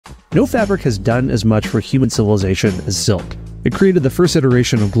No fabric has done as much for human civilization as silk. It created the first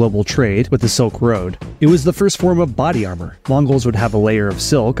iteration of global trade with the Silk Road. It was the first form of body armor. Mongols would have a layer of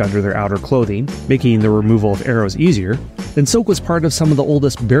silk under their outer clothing, making the removal of arrows easier, and silk was part of some of the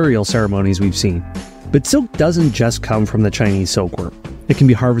oldest burial ceremonies we've seen. But silk doesn't just come from the Chinese silkworm. It can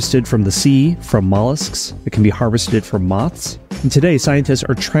be harvested from the sea, from mollusks, it can be harvested from moths. And today, scientists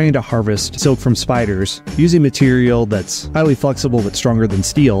are trying to harvest silk from spiders using material that's highly flexible but stronger than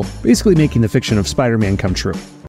steel, basically making the fiction of Spider-Man come true.